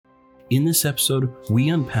In this episode, we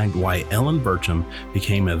unpacked why Ellen Burcham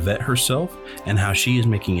became a vet herself and how she is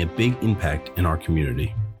making a big impact in our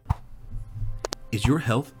community. Is your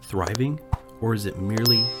health thriving or is it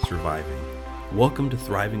merely surviving? Welcome to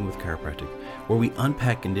Thriving with Chiropractic, where we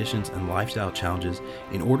unpack conditions and lifestyle challenges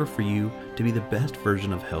in order for you to be the best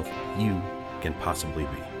version of health you can possibly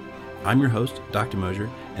be. I'm your host, Dr. Mosier,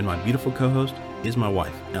 and my beautiful co-host is my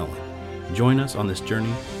wife, Ellen. Join us on this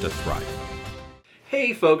journey to thrive.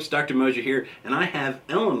 Hey folks, Dr. Mosier here, and I have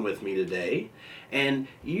Ellen with me today, and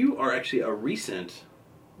you are actually a recent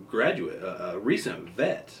graduate, a recent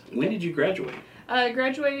vet. When did you graduate? I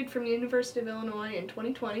graduated from the University of Illinois in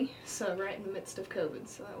 2020, so right in the midst of COVID,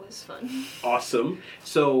 so that was fun. Awesome.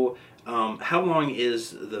 So, how long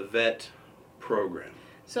is the vet program?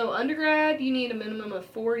 So undergrad, you need a minimum of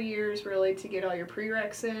 4 years really to get all your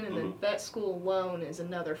prereqs in, and then vet school alone is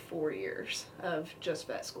another 4 years of just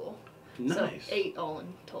vet school. Nice. So 8 all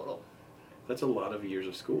in total. That's a lot of years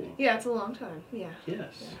of school. Yeah, it's a long time. Yeah.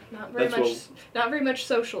 Yes. Yeah. Not very much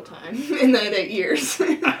social time in that 8 years.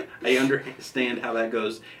 I understand how that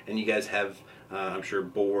goes, and you guys have, I'm sure,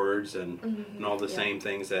 boards and all the same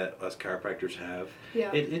things that us chiropractors have.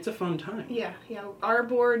 Yeah. It's a fun time. Yeah. Our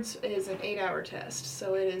boards is an 8-hour test,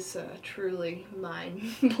 so it is a truly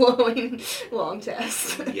mind-blowing long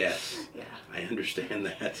test. Yes. Yeah. I understand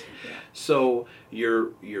that. Yeah. So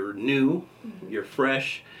you're new, you're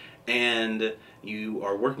fresh, and you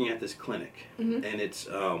are working at this clinic, and it's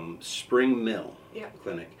Spring Mill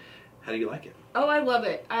Clinic. How do you like it? Oh, I love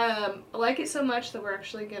it. I like it so much that we're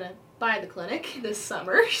actually going to buy the clinic this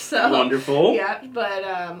summer. So wonderful. Yeah, but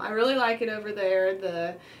I really like it over there.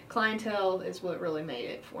 The clientele is what really made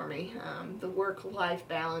it for me. The work-life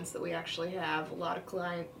balance that we actually have, a lot of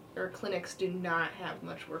clinics do not have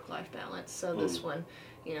much work-life balance. So this one,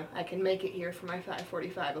 I can make it here for my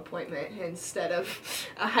 5:45 appointment instead of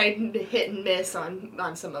a hit and miss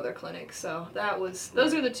on some other clinics. So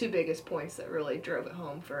those are the two biggest points that really drove it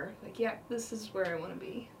home for this is where I want to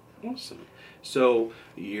be. Awesome. So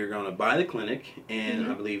you're going to buy the clinic,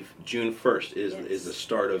 and I believe June 1st is the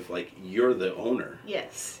start of, you're the owner.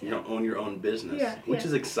 Yes. You don't own your own business, which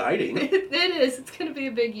is exciting. It is. It's going to be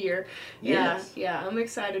a big year. Yes. Yeah, I'm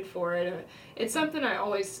excited for it. It's something I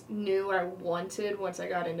always knew I wanted once I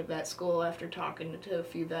got into vet school. After talking to a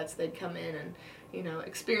few vets, they'd come in and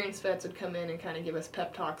experienced vets would come in and kind of give us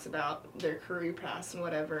pep talks about their career paths and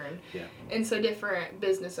whatever. And so different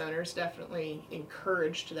business owners definitely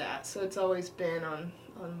encouraged that. So it's always been on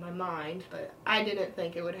my mind, but I didn't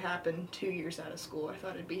think it would happen 2 years out of school. I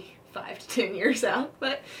thought it'd be 5 to 10 years out,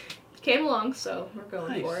 but it came along, so we're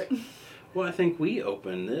going for it. Well, I think we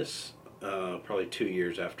opened this probably 2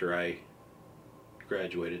 years after I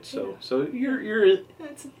graduated, so you're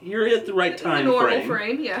at the right time frame. Normal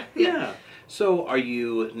frame, yeah. So, are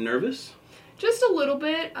you nervous? Just a little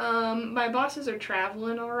bit. My bosses are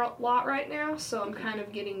traveling a lot right now, so I'm kind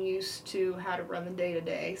of getting used to how to run the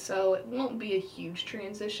day-to-day. So it won't be a huge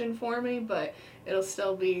transition for me, but it'll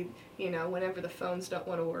still be, whenever the phones don't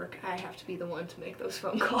want to work, I have to be the one to make those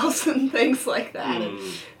phone calls and things like that. And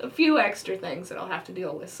a few extra things that I'll have to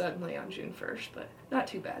deal with suddenly on June 1st, but not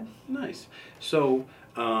too bad. Nice. So,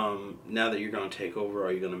 now that you're going to take over,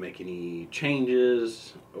 are you going to make any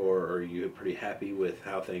changes, or are you pretty happy with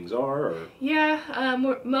how things are? Or? Yeah,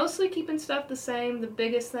 we're mostly keeping stuff the same. The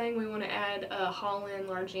biggest thing, we want to add a haul-in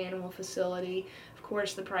large animal facility. Of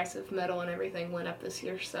course, the price of metal and everything went up this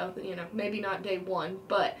year, so, maybe not day one,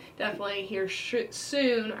 but definitely here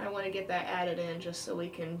soon, I want to get that added in just so we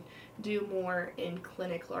can do more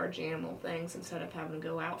in-clinic large animal things instead of having to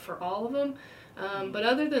go out for all of them. But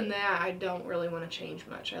other than that, I don't really want to change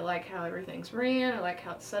much. I like how everything's ran. I like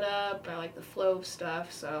how it's set up. I like the flow of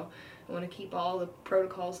stuff. So I want to keep all the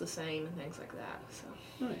protocols the same and things like that. So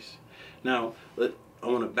nice. Now, I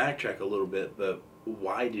want to backtrack a little bit, but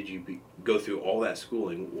why did you go through all that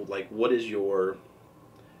schooling? What is your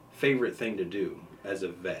favorite thing to do as a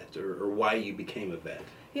vet, or why you became a vet?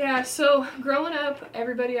 Yeah, so growing up,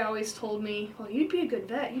 everybody always told me, well, you'd be a good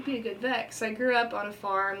vet, because I grew up on a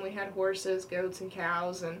farm. We had horses, goats, and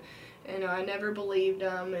cows, and I never believed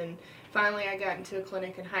them, and finally I got into a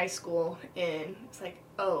clinic in high school, and it's like,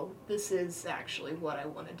 oh, this is actually what I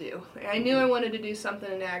want to do. I knew I wanted to do something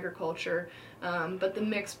in agriculture, but the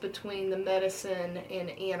mix between the medicine and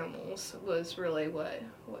animals was really what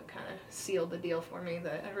kind of sealed the deal for me.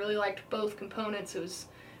 That I really liked both components.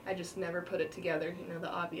 I just never put it together, the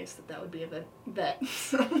obvious that would be a vet.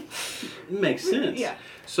 Makes sense. Yeah.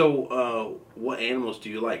 So, what animals do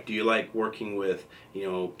you like? Do you like working with,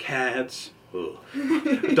 cats,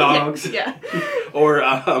 dogs? Yeah. Or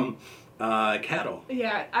Cattle.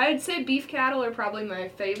 Yeah, I'd say beef cattle are probably my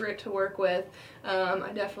favorite to work with.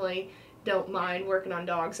 I definitely don't mind working on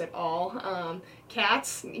dogs at all.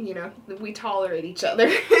 Cats, we tolerate each other.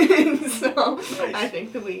 So Nice. I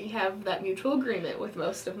think that we have that mutual agreement with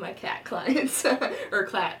most of my cat clients or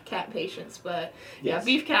cat patients. But yeah, Yes.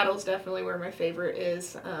 beef cattle is definitely where my favorite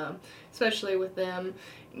is, especially with them.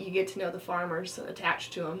 You get to know the farmers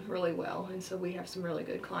attached to them really well, and so we have some really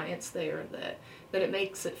good clients there that it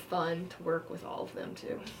makes it fun to work with all of them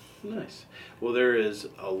too. Nice. Well, there is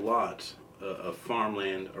a lot of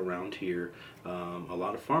farmland around here, a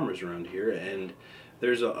lot of farmers around here, and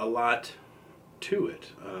there's a lot to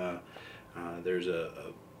it. There's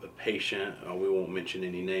a patient, we won't mention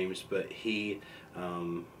any names, but he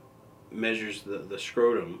measures the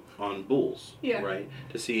scrotum on bulls, Yeah. right,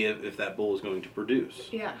 to see if that bull is going to produce.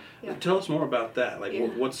 Yeah. Tell us more about that. Like, Yeah.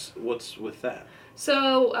 what's with that?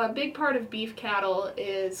 So a big part of beef cattle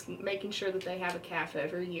is making sure that they have a calf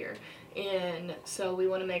every year. And so we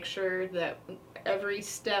want to make sure that every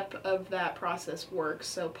step of that process works.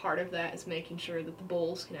 So part of that is making sure that the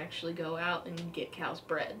bulls can actually go out and get cows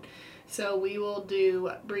bred. So we will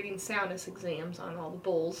do breeding soundness exams on all the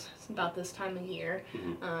bulls. It's about this time of year.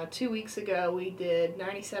 2 weeks ago, we did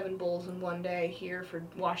 97 bulls in one day here for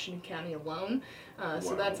Washington County alone. So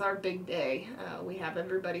Wow. that's our big day. We have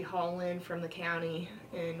everybody haul in from the county,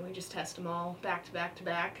 and we just test them all back to back to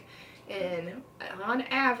back. And on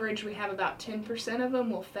average, we have about 10% of them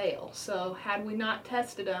will fail. So had we not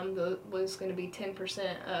tested them, was going to be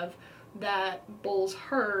 10% of that bull's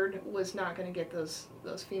herd was not going to get those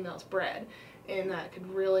females bred. And that could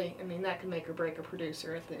really, that could make or break a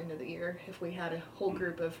producer at the end of the year. If we had a whole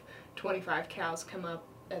group of 25 cows come up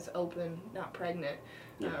as open, not pregnant,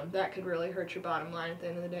 that could really hurt your bottom line at the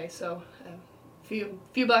end of the day. So a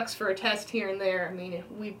few bucks for a test here and there,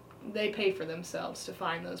 they pay for themselves to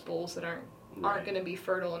find those bulls that aren't going to be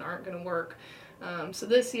fertile and aren't going to work. So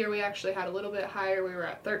this year we actually had a little bit higher. We were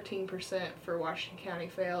at 13% for Washington County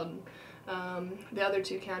failed. The other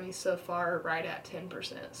two counties so far are right at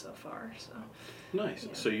 10% so far. So Nice.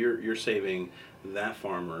 Yeah. So you're saving that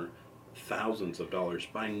farmer thousands of dollars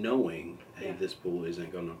by knowing, hey, Yeah. this bull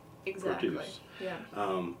isn't going to exactly. produce. Yeah.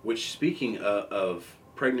 Which, speaking of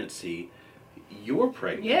pregnancy, you're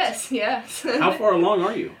pregnant. Yes. How far along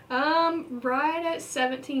are you? Right at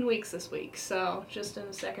 17 weeks this week. So just in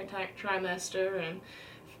the second trimester, and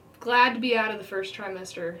glad to be out of the first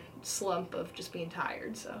trimester slump of just being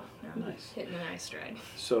tired. So now Nice. hitting a nice stride.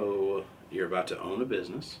 So you're about to own a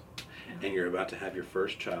business, and you're about to have your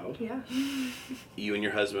first child. Yeah. You and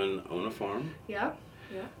your husband own a farm. Yeah.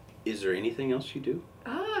 Is there anything else you do?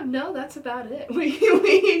 No, that's about it.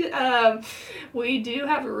 We do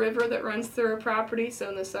have a river that runs through our property, so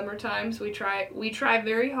in the summer times we try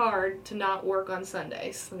very hard to not work on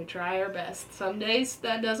Sundays. We try our best. Some days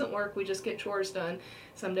that doesn't work, we just get chores done.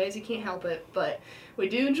 Some days you can't help it, but we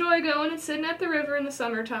do enjoy going and sitting at the river in the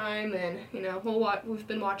summertime, and we've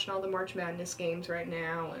been watching all the March Madness games right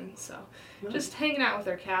now, and so just hanging out with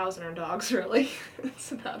our cows and our dogs, really.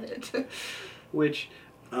 That's about it. Which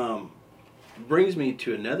brings me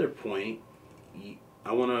to another point.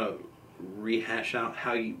 I want to rehash out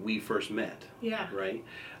how we first met. Yeah. Right?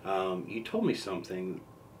 You told me something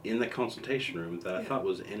in the consultation room that I Yeah. thought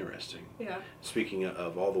was interesting. Yeah. Speaking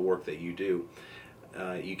of all the work that you do,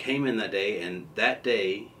 you came in that day, and that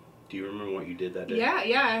day, do you remember what you did that day?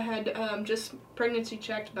 Yeah, I had just pregnancy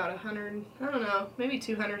checked about 100, maybe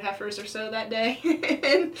 200 heifers or so that day.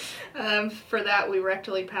 And for that, we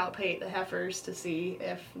rectally palpate the heifers to see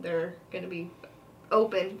if they're going to be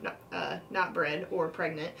open, not bred, or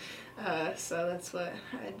pregnant. So that's what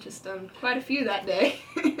I had just done quite a few that day.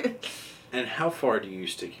 And how far do you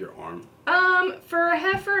stick your arm? For a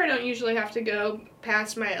heifer, I don't usually have to go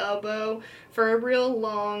past my elbow. For a real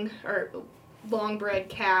long bred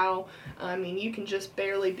cow, you can just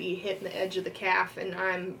barely be hitting the edge of the calf, and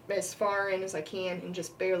I'm as far in as I can and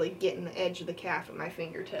just barely getting the edge of the calf at my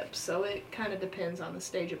fingertips. So it kind of depends on the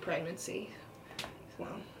stage of pregnancy. So,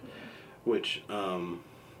 Which,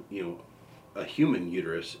 a human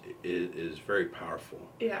uterus is very powerful.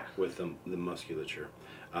 Yeah. With the musculature.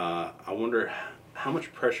 I wonder how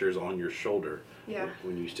much pressure is on your shoulder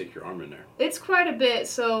when you stick your arm in there. It's quite a bit,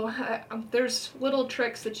 so there's little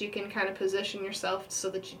tricks that you can kind of position yourself so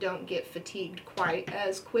that you don't get fatigued quite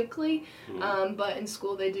as quickly. Mm-hmm. But in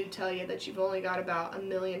school they do tell you that you've only got about 1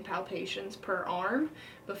 million palpations per arm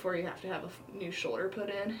before you have to have a new shoulder put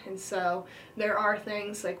in. And so there are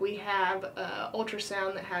things like we have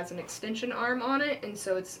ultrasound that has an extension arm on it, and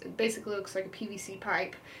so it basically looks like a PVC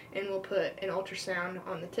pipe, and we'll put an ultrasound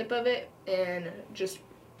on the tip of it and just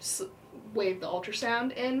wave the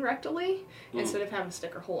ultrasound in rectally instead of having to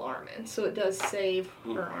stick her whole arm in. So it does save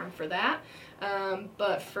her arm for that.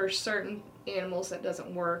 But for certain animals that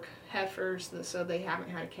doesn't work, heifers, so they haven't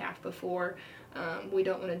had a calf before, we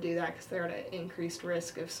don't want to do that because they're at an increased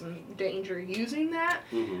risk of some danger using that.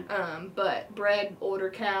 But bred older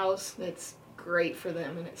cows, that's great for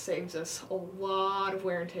them, and it saves us a lot of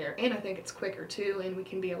wear and tear. And I think it's quicker too, and we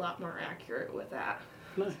can be a lot more accurate with that.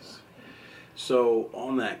 Nice. So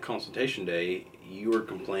on that consultation day, you were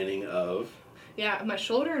complaining of... Yeah, my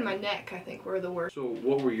shoulder and my neck, I think, were the worst. So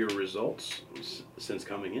what were your results since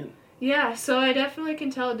coming in? Yeah, so I definitely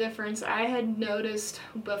can tell a difference. I had noticed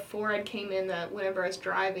before I came in that whenever I was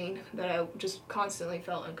driving that I just constantly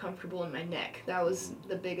felt uncomfortable in my neck. That was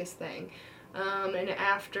the biggest thing. And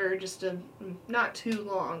after just not too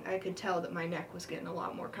long, I could tell that my neck was getting a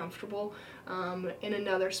lot more comfortable. And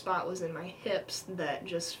another spot was in my hips that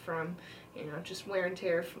just from, just wear and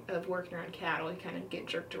tear of working around cattle, you kind of get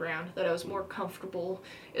jerked around, that I was more comfortable.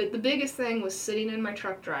 The biggest thing was sitting in my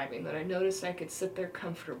truck driving, that I noticed I could sit there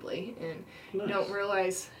comfortably, and Nice. don't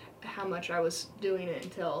realize how much I was doing it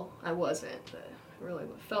until I wasn't. But I really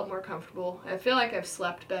felt more comfortable. I feel like I've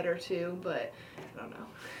slept better too, but I don't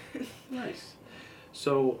know. Nice.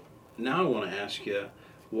 So now I want to ask you,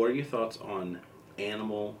 what are your thoughts on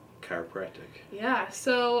animal chiropractic? Yeah,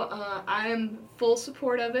 so I'm full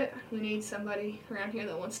support of it. We need somebody around here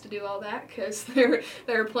that wants to do all that, because there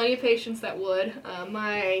are plenty of patients that would.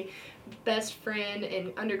 My best friend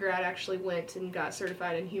in undergrad actually went and got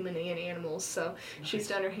certified in human and animals, so she's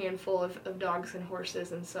done her handful of dogs and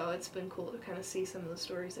horses, and so it's been cool to kind of see some of the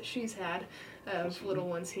stories that she's had of little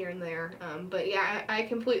ones here and there. But yeah, I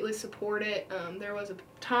completely support it. There was a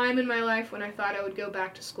time in my life when I thought I would go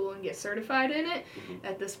back to school and get certified in it.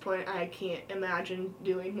 At this point, I can't imagine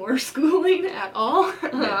doing more schooling at all.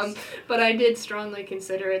 Yes. But I did strongly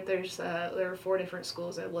consider it. There were 4 different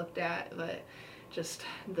schools I looked at, but just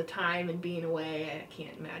the time and being away, I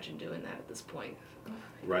can't imagine doing that at this point.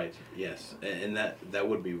 Right, yes. And that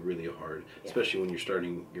would be really hard, especially when you're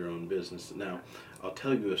starting your own business. Now, I'll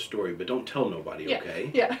tell you a story, but don't tell nobody,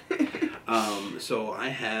 okay? Yeah. So I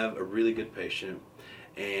have a really good patient,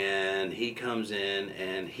 and he comes in,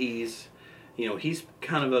 and he's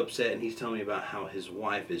kind of upset, and he's telling me about how his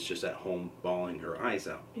wife is just at home bawling her eyes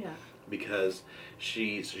out. Yeah. Because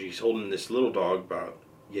she's holding this little dog about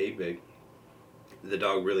yay big. The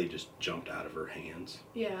dog really just jumped out of her hands.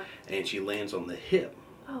 Yeah. And she lands on the hip.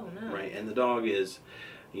 Oh, no. Right, and the dog is,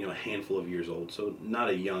 a handful of years old, so not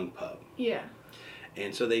a young pup. Yeah.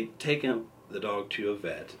 And so they take the dog to a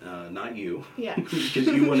vet, not you, Yeah. because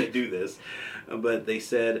you wouldn't do this, but they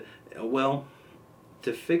said, well,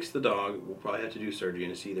 to fix the dog, we'll probably have to do surgery,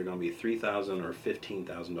 and it's either going to be $3,000 or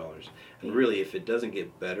 $15,000. And really, if it doesn't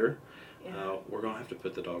get better, we're going to have to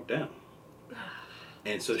put the dog down.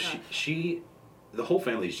 And so the whole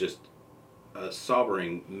family's just a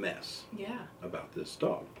sobbing mess about this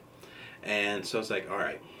dog. And so it's like, all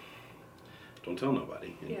right, don't tell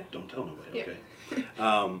nobody. And don't tell nobody,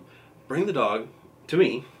 okay? Bring the dog to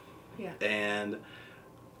me, and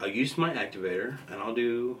I'll use my activator, and I'll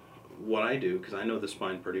do what I do, because I know the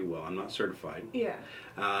spine pretty well. I'm not certified. Yeah.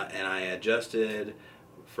 And I adjusted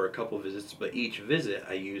for a couple of visits, but each visit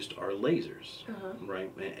I used our lasers,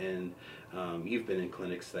 right? And you've been in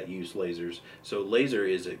clinics that use lasers. So laser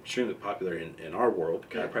is extremely popular in our world,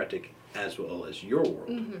 chiropractic, as well as your world.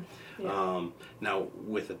 Mm-hmm. Yeah. Now,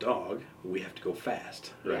 with a dog, we have to go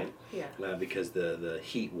fast, right? Yeah. Because the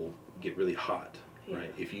heat will get really hot,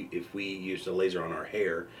 right? If we used a laser on our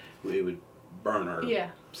hair, it would burn our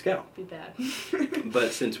scalp. Be bad.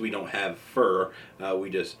 But since we don't have fur, we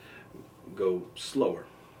just go slower.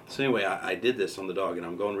 So anyway, I did this on the dog, and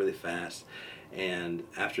I'm going really fast. And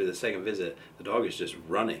after the second visit, the dog is just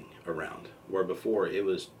running around, where before it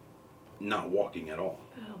was not walking at all.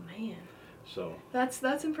 Oh, man. So that's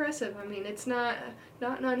impressive. I mean, it's not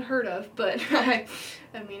unheard of, but I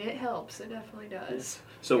mean, it helps. It definitely does.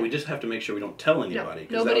 So we just have to make sure we don't tell anybody,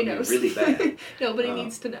 because nobody that would knows. be really bad. Nobody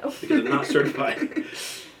needs to know. Because I'm not certified.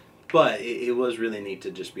 But it was really neat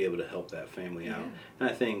to just be able to help that family out. And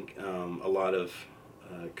I think a lot of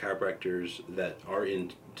chiropractors that are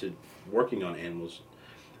into working on animals,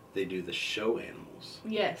 they do the show animals.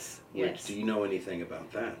 Yes. Do you know anything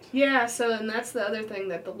about that? Yeah, and that's the other thing,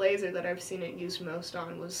 that the laser that I've seen it used most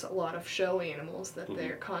on was a lot of show animals, that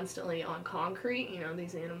they're constantly on concrete.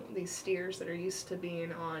 These steers that are used to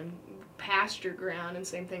being on pasture ground, and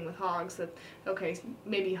same thing with hogs, that, okay,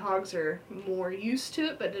 maybe hogs are more used to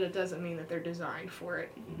it, but it doesn't mean that they're designed for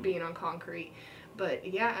it being on concrete. But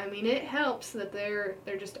yeah, I mean, it helps that they're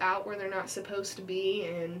just out where they're not supposed to be,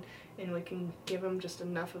 and and we can give them just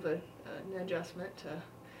enough of an adjustment to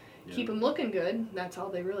keep them looking good. That's all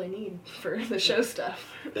they really need for the show stuff.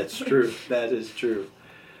 That's true. That is true.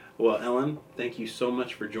 Well, Ellen, thank you so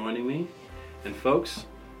much for joining me. And folks,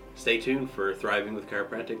 stay tuned for Thriving with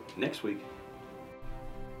Chiropractic next week.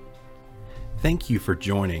 Thank you for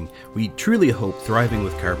joining. We truly hope Thriving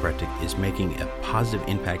with Chiropractic is making a positive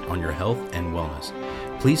impact on your health and wellness.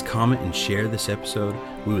 Please comment and share this episode.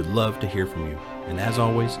 We would love to hear from you. And as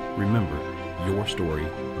always, remember, your story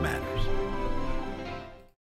matters.